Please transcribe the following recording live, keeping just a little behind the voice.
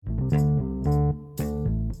Hi,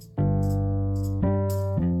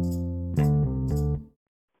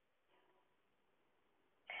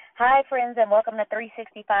 friends, and welcome to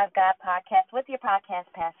 365 God Podcast with your podcast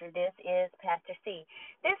pastor. This is Pastor C.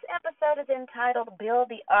 This episode is entitled Build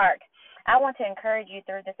the Ark. I want to encourage you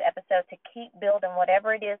through this episode to keep building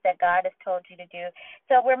whatever it is that God has told you to do.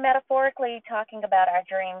 So we're metaphorically talking about our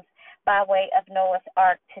dreams by way of Noah's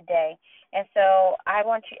Ark today. And so I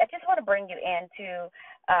just want to bring you into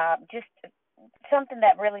just something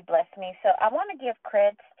that really blessed me. So I want to give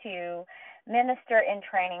credits to Minister in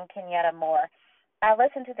Training, Kenyatta Moore. I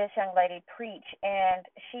listened to this young lady preach, and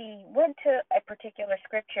she went to a particular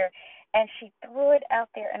scripture, and she threw it out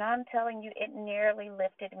there, and I'm telling you, it nearly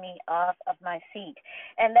lifted me off of my seat.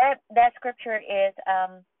 And that scripture is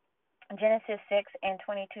Genesis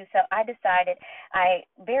 6:22. So I decided, I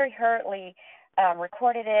very hurriedly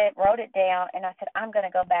recorded it, wrote it down, and I said, I'm going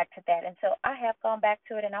to go back to that. And so I have gone back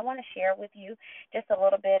to it, and I want to share with you just a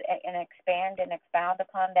little bit and expand and expound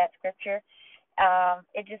upon that scripture.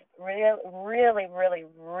 It just really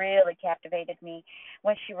captivated me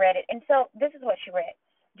when she read it. And so this is what she read.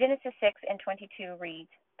 Genesis 6:22 reads,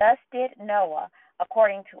 "Thus did Noah,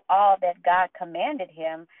 according to all that God commanded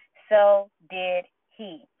him, so did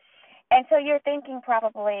he." And so you're thinking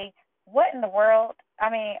probably, what in the world? I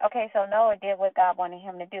mean, okay, so Noah did what God wanted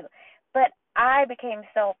him to do. But I became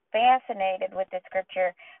so fascinated with this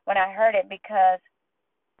scripture when I heard it, because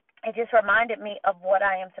it just reminded me of what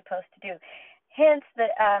I am supposed to do. Hence the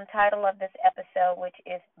title of this episode, which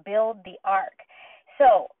is Build the Ark.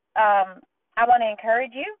 So I want to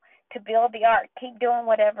encourage you to build the ark. Keep doing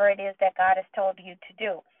whatever it is that God has told you to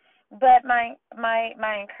do. But my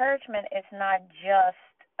encouragement is not just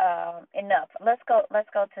enough. Let's go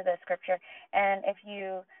to the scripture. And if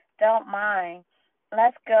you don't mind,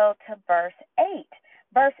 let's go to verse 8.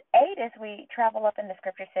 Verse 8, as we travel up in the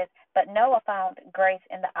scripture, says, "But Noah found grace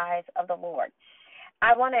in the eyes of the Lord."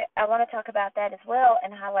 I want to talk about that as well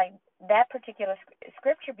and highlight that particular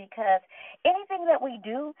scripture, because anything that we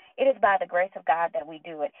do, it is by the grace of God that we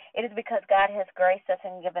do it. It is because God has graced us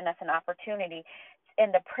and given us an opportunity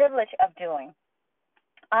and the privilege of doing.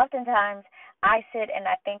 Oftentimes, I sit and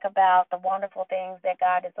I think about the wonderful things that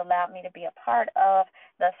God has allowed me to be a part of,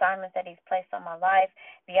 the assignments that He's placed on my life,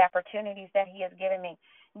 the opportunities that He has given me.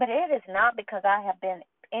 But it is not because I have been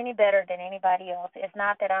any better than anybody else. It's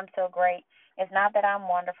not that I'm so great. It's not that I'm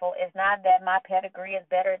wonderful. It's not that my pedigree is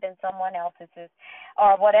better than someone else's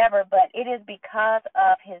or whatever, but it is because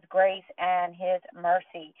of His grace and His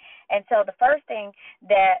mercy. And so the first thing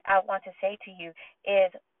that I want to say to you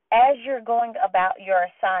is, as you're going about your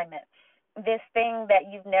assignment, this thing that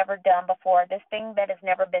you've never done before, this thing that has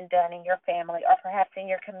never been done in your family or perhaps in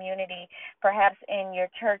your community, perhaps in your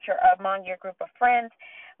church or among your group of friends,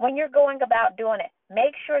 when you're going about doing it,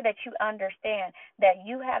 make sure that you understand that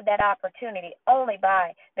you have that opportunity only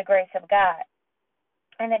by the grace of God.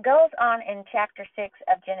 And it goes on in chapter 6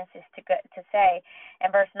 of Genesis to say,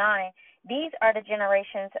 in verse 9, "These are the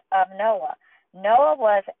generations of Noah. Noah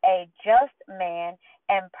was a just man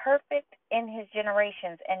and perfect in his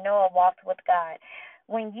generations, and Noah walked with God."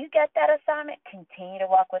 When you get that assignment, continue to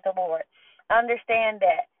walk with the Lord. Understand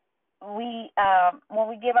that when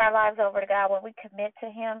we give our lives over to God, when we commit to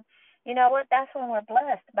Him, you know what? That's when we're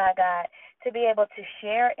blessed by God to be able to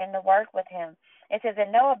share in the work with Him. It says that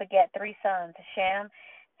Noah begat 3 sons, Shem,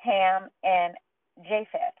 Ham, and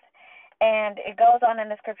Japheth. And it goes on in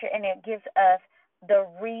the scripture, and it gives us the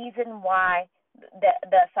reason why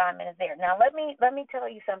the assignment is there. Now, let me tell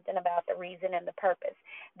you something about the reason and the purpose.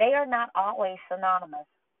 They are not always synonymous.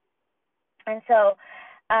 And so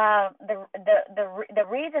the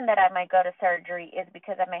reason that I might go to surgery is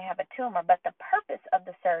because I may have a tumor, but the purpose of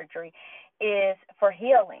the surgery is for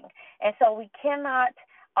healing. And so we cannot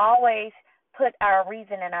always put our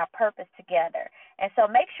reason and our purpose together. And so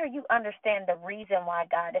make sure you understand the reason why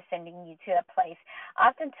God is sending you to a place.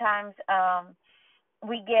 Oftentimes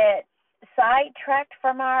we get sidetracked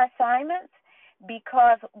from our assignments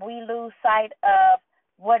because we lose sight of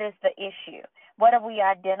what is the issue. What are we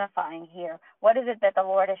identifying here? What is it that the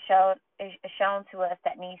Lord has shown to us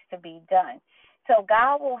that needs to be done? So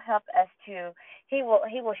God will help us He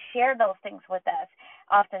will share those things with us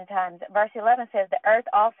oftentimes. Verse 11 says, "The earth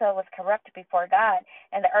also was corrupt before God,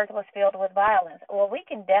 and the earth was filled with violence." Well, we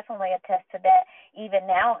can definitely attest to that even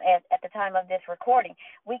now at the time of this recording.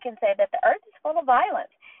 We can say that the earth is full of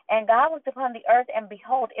violence. And God looked upon the earth, and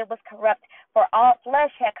behold, it was corrupt, for all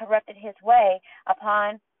flesh had corrupted his way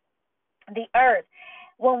upon the earth.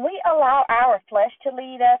 When we allow our flesh to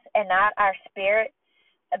lead us and not our spirit,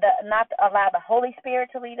 not to allow the Holy Spirit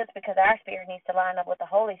to lead us, because our spirit needs to line up with the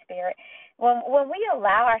Holy Spirit. When we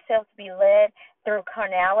allow ourselves to be led through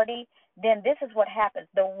carnality, then this is what happens.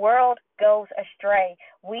 The world goes astray.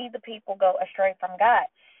 We, the people, go astray from God.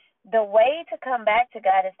 The way to come back to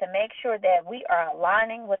God is to make sure that we are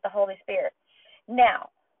aligning with the Holy Spirit. Now,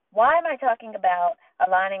 why am I talking about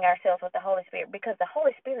aligning ourselves with the Holy Spirit? Because the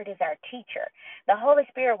Holy Spirit is our teacher. The Holy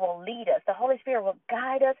Spirit will lead us. The Holy Spirit will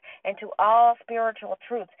guide us into all spiritual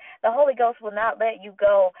truths. The Holy Ghost will not let you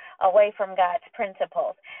go away from God's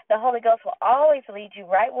principles. The Holy Ghost will always lead you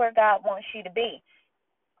right where God wants you to be.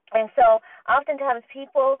 And so oftentimes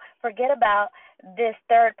people forget about this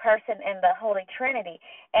third person in the Holy Trinity,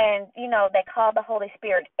 and they call the Holy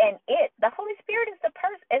Spirit the Holy Spirit is the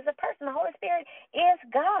person. The Holy Spirit is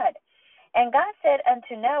God. And God said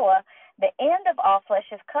unto Noah, the end of all flesh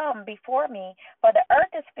is come before me, for the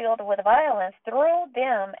earth is filled with violence through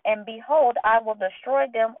them, and behold, I will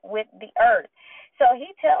destroy them with the earth. So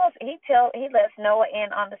he lets Noah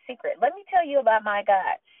in on the secret. Let me tell you about my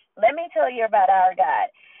God. Let me tell you about our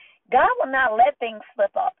God. God will not let things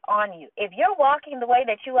slip up on you. If you're walking the way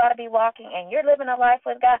that you ought to be walking and you're living a life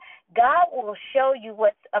with God, God will show you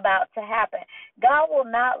what's about to happen. God will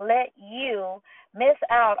not let you miss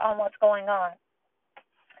out on what's going on.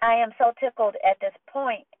 I am so tickled at this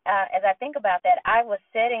point as I think about that. I was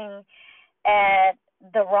sitting at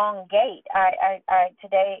the wrong gate.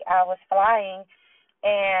 Today I was flying,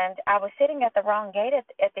 and I was sitting at the wrong gate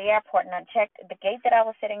at the airport, and I checked the gate that I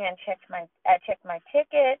was sitting in. I checked my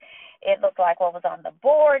ticket. It looked like what was on the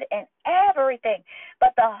board and everything.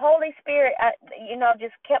 But the Holy Spirit,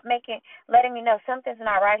 just kept letting me know something's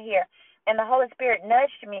not right here. And the Holy Spirit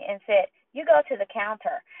nudged me and said, "You go to the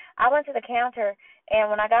counter." I went to the counter, and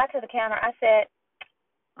when I got to the counter, I said,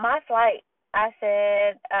 "My flight." I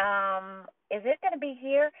said, "Is it going to be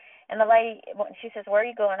here?" And the lady, she says, "Where are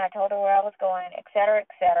you going?" I told her where I was going, et cetera,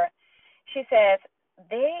 et cetera. She says,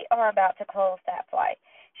 "They are about to close that flight."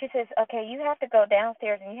 She says, "Okay, you have to go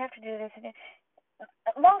downstairs and you have to do this."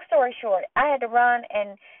 Long story short, I had to run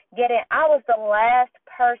and get in. I was the last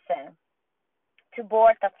person to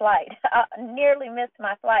board the flight. I nearly missed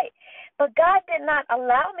my flight. But God did not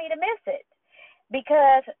allow me to miss it,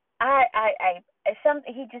 because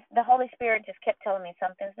the Holy Spirit just kept telling me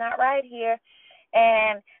something's not right here.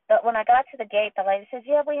 But when I got to the gate, the lady says,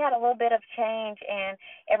 "Yeah, we had a little bit of change, and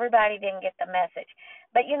everybody didn't get the message."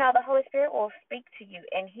 But, the Holy Spirit will speak to you,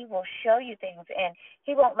 and he will show you things, and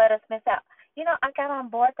he won't let us miss out. I got on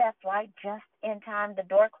board that flight just in time. The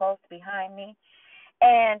door closed behind me.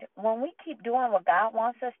 And when we keep doing what God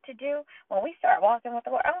wants us to do, when we start walking with the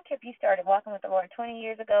Lord, I don't care if you started walking with the Lord 20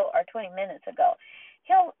 years ago or 20 minutes ago,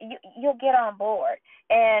 you'll get on board,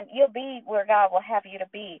 and you'll be where God will have you to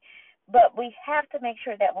be. But we have to make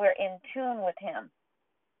sure that we're in tune with him.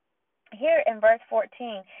 Here in verse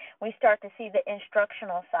 14, we start to see the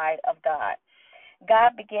instructional side of God.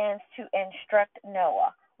 God begins to instruct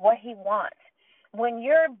Noah what he wants. When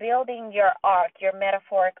you're building your ark, your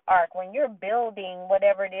metaphoric ark, when you're building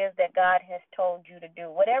whatever it is that God has told you to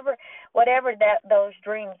do, whatever those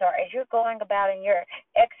dreams are, as you're going about and you're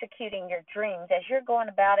executing your dreams, as you're going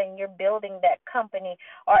about and you're building that company,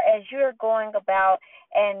 or as you're going about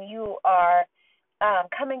and you are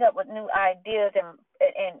coming up with new ideas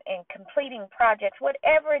and completing projects,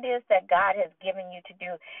 whatever it is that God has given you to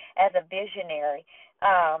do as a visionary,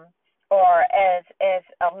 or as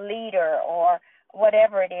a leader, or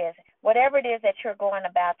whatever it is that you're going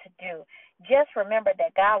about to do, just remember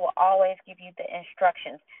that God will always give you the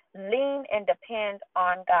instructions. Lean and depend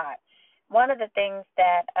on God. One of the things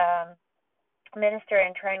that Minister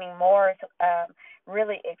in Training Morris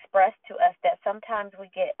really expressed to us, that sometimes we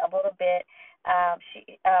get a little bit,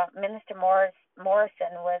 Minister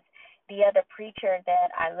Morrison was the other preacher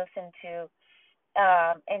that I listened to,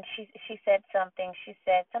 and she said something. She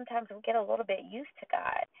said, sometimes we get a little bit used to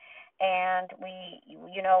God, and we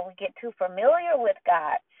get too familiar with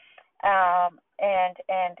God,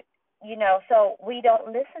 so we don't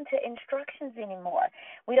listen to instructions anymore.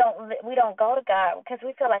 We don't go to God because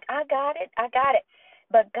we feel like I got it.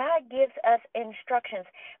 But God gives us instructions.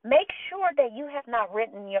 Make sure that you have not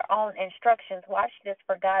written your own instructions. Watch this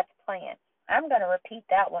for God's plan. I'm going to repeat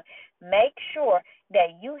that one. Make sure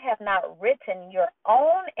that you have not written your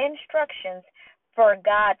own instructions for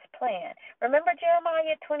God's plan. Remember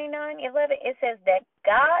Jeremiah 29:11? It says that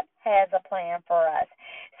God has a plan for us.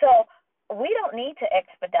 So we don't need to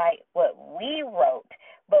expedite what we wrote,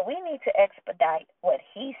 but we need to expedite what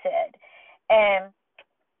he said. And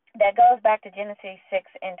that goes back to Genesis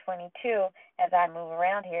 6:22. As I move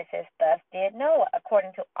around here, it says, "Thus did Noah,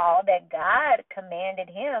 according to all that God commanded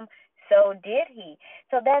him, so did he.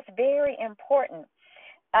 So that's very important.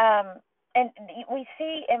 And we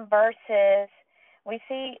see in verses,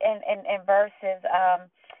 in verses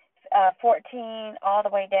 14 all the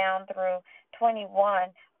way down through 21,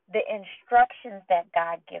 the instructions that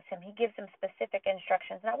God gives him. He gives him specific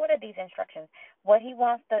instructions. Now, what are these instructions? What he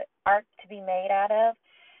wants the ark to be made out of.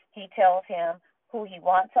 He tells him who he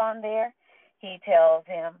wants on there. He tells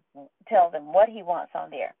him what he wants on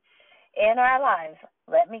there. In our lives,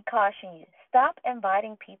 let me caution you, stop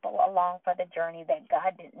inviting people along for the journey that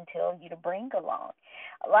God didn't tell you to bring along.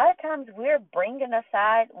 A lot of times we're bringing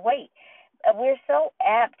aside weight. We're so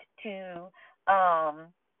apt to,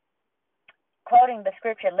 quoting the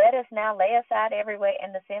scripture, let us now lay aside every weight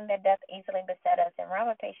and the sin that doth easily beset us, and run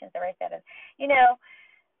with patience the race that is.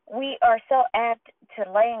 We are so apt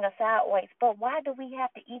to laying aside weights, but why do we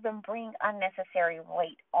have to even bring unnecessary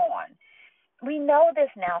weight on? We know this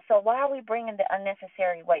now, so why are we bringing the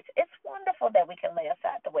unnecessary weights? It's wonderful that we can lay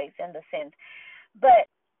aside the weights and the sins, but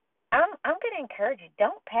I'm going to encourage you,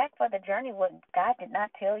 don't pack for the journey what God did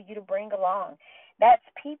not tell you to bring along. That's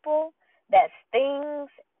people, that's things,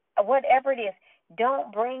 whatever it is.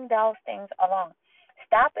 Don't bring those things along.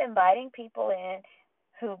 Stop inviting people in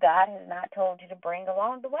who God has not told you to bring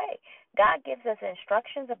along the way. God gives us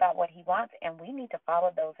instructions about what he wants, and we need to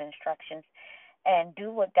follow those instructions and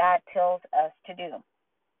do what God tells us to do.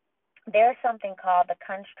 There's something called the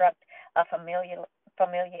construct of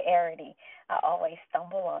familiarity. I always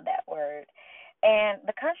stumble on that word. And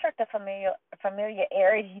the construct of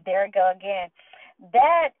familiarity, there we go again,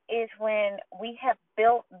 that is when we have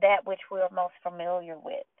built that which we're most familiar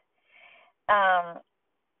with.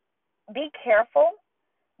 Be careful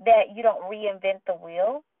that you don't reinvent the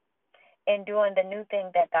wheel in doing the new thing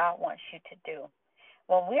that God wants you to do.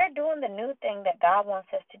 When we're doing the new thing that God wants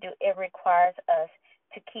us to do, it requires us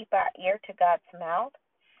to keep our ear to God's mouth.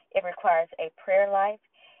 It requires a prayer life.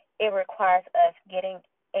 It requires us getting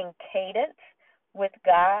in cadence with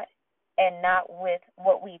God and not with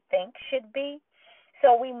what we think should be.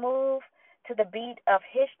 So we move to the beat of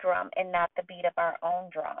his drum and not the beat of our own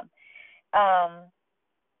drum.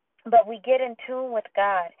 But we get in tune with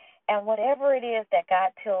God, and whatever it is that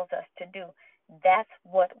God tells us to do, that's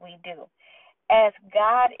what we do. As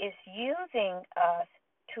God is using us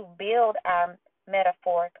to build our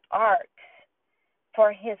metaphoric arcs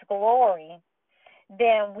for his glory,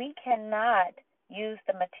 then we cannot use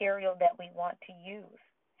the material that we want to use.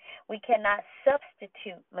 We cannot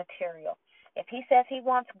substitute material. If he says he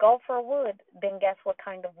wants gopher wood, then guess what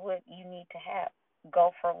kind of wood you need to have?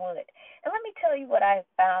 Gopher wood. And let me tell you what I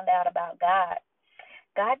found out about God.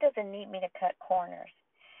 God doesn't need me to cut corners.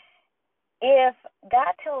 If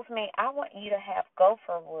God tells me I want you to have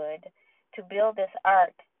gopher wood to build this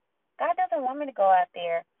ark, God doesn't want me to go out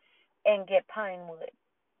there and get pine wood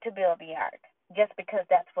to build the ark just because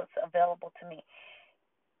that's what's available to me.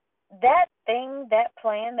 That thing, that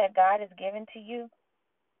plan that God has given to you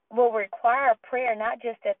will require prayer, not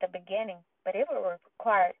just at the beginning, but it will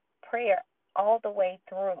require prayer all the way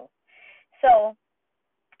through. So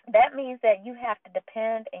that means that you have to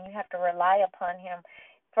depend and you have to rely upon him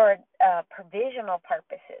for provisional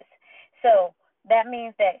purposes. So that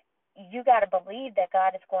means that you got to believe that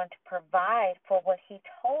God is going to provide for what he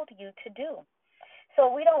told you to do.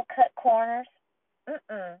 So we don't cut corners.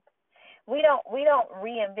 We don't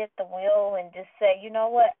reinvent the wheel and just say, you know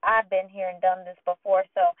what, I've been here and done this before.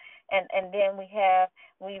 So and then we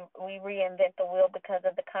reinvent the wheel because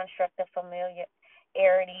of the construct of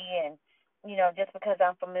familiarity, and just because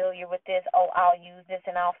I'm familiar with this, I'll use this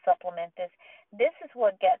and I'll supplement this. This is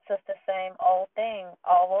what gets us the same old thing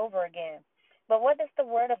all over again. But what does the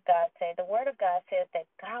Word of God say? The Word of God says that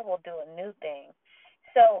God will do a new thing.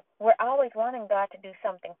 So we're always wanting God to do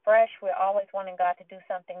something fresh. We're always wanting God to do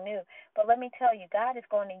something new. But let me tell you, God is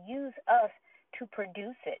going to use us to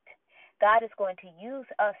produce it. God is going to use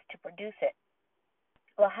us to produce it.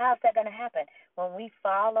 Well, how's that going to happen? When we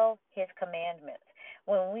follow his commandments,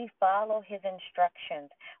 when we follow his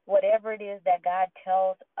instructions, whatever it is that God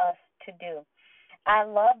tells us to do. I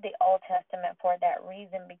love the Old Testament for that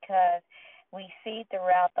reason, because we see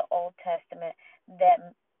throughout the Old Testament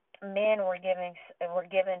that men were given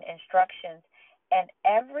instructions, and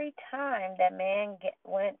every time that man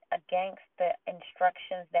went against the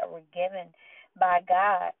instructions that were given by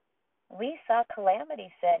God, we saw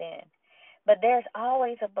calamity set in. But there's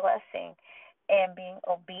always a blessing in being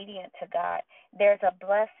obedient to God. There's a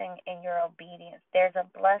blessing in your obedience. There's a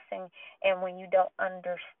blessing in when you don't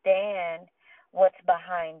understand what's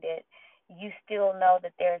behind it. You still know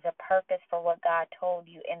that there's a purpose for what God told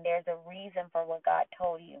you, and there's a reason for what God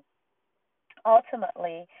told you.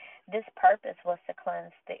 Ultimately, This purpose was to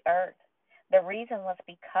cleanse the earth. The reason was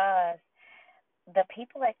because the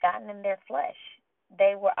people had gotten in their flesh.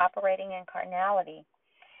 They were operating in carnality.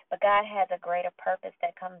 But God has a greater purpose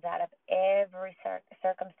that comes out of every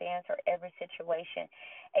circumstance or every situation.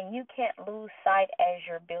 And you can't lose sight as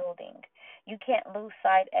you're building. You can't lose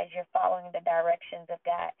sight as you're following the directions of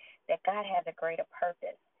God, that God has a greater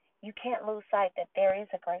purpose. You can't lose sight that there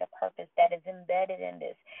is a greater purpose that is embedded in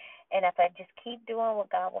this. And if I just keep doing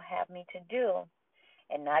what God will have me to do,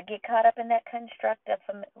 and not get caught up in that construct of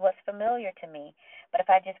what's familiar to me. But if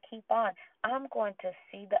I just keep on, I'm going to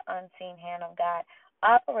see the unseen hand of God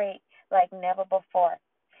operate like never before.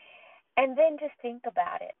 And then just think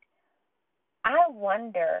about it. I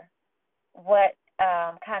wonder what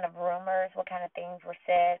kind of rumors, what kind of things were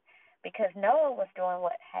said, because Noah was doing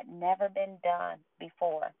what had never been done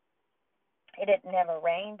before. It had never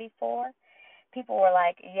rained before. People were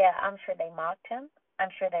like, yeah, I'm sure they mocked him. I'm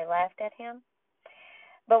sure they laughed at him.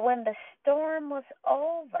 But when the storm was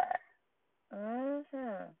over,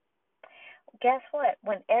 guess what?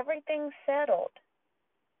 When everything settled,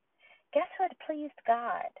 guess what pleased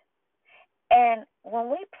God? And when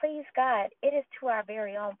we please God, it is to our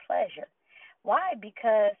very own pleasure. Why?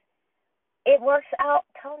 Because it works out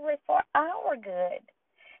totally for our good.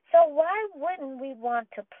 So why wouldn't we want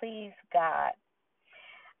to please God?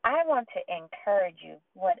 I want to encourage you,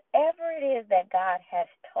 whatever it is that God has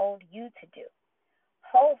told you to do,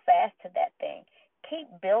 hold fast to that thing.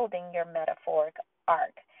 Keep building your metaphoric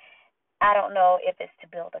ark. I don't know if it's to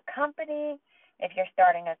build a company, if you're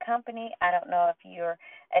starting a company. I don't know if you're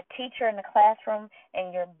a teacher in the classroom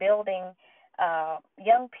and you're building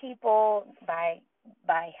young people by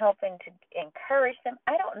helping to encourage them.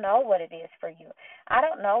 I don't know what it is for you. I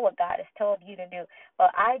don't know what God has told you to do.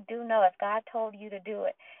 But I do know if God told you to do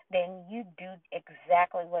it, then you do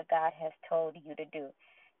exactly what God has told you to do.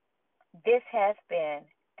 This has been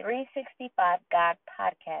 365 God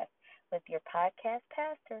Podcast with your podcast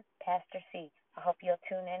pastor, Pastor C. I hope you'll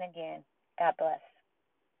tune in again. God bless.